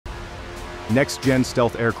next-gen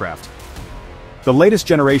stealth aircraft. The latest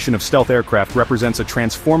generation of stealth aircraft represents a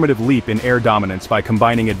transformative leap in air dominance by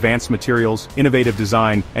combining advanced materials, innovative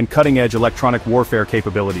design, and cutting-edge electronic warfare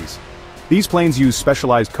capabilities. These planes use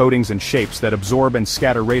specialized coatings and shapes that absorb and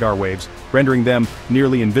scatter radar waves, rendering them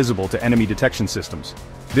nearly invisible to enemy detection systems.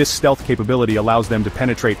 This stealth capability allows them to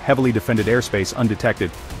penetrate heavily defended airspace undetected,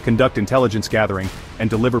 conduct intelligence gathering, and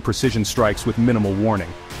deliver precision strikes with minimal warning.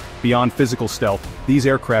 Beyond physical stealth, these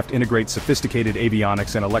aircraft integrate sophisticated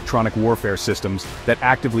avionics and electronic warfare systems that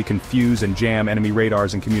actively confuse and jam enemy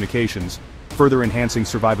radars and communications, further enhancing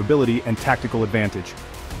survivability and tactical advantage.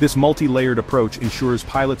 This multi-layered approach ensures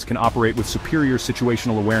pilots can operate with superior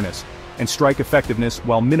situational awareness and strike effectiveness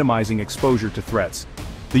while minimizing exposure to threats.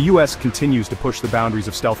 The US continues to push the boundaries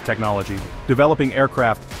of stealth technology, developing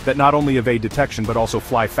aircraft that not only evade detection but also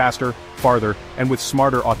fly faster, farther, and with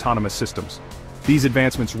smarter autonomous systems. These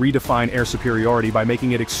advancements redefine air superiority by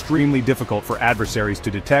making it extremely difficult for adversaries to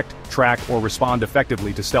detect, track, or respond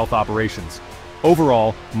effectively to stealth operations.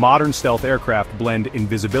 Overall, modern stealth aircraft blend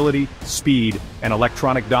invisibility, speed, and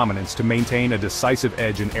electronic dominance to maintain a decisive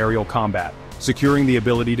edge in aerial combat, securing the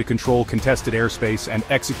ability to control contested airspace and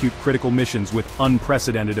execute critical missions with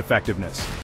unprecedented effectiveness.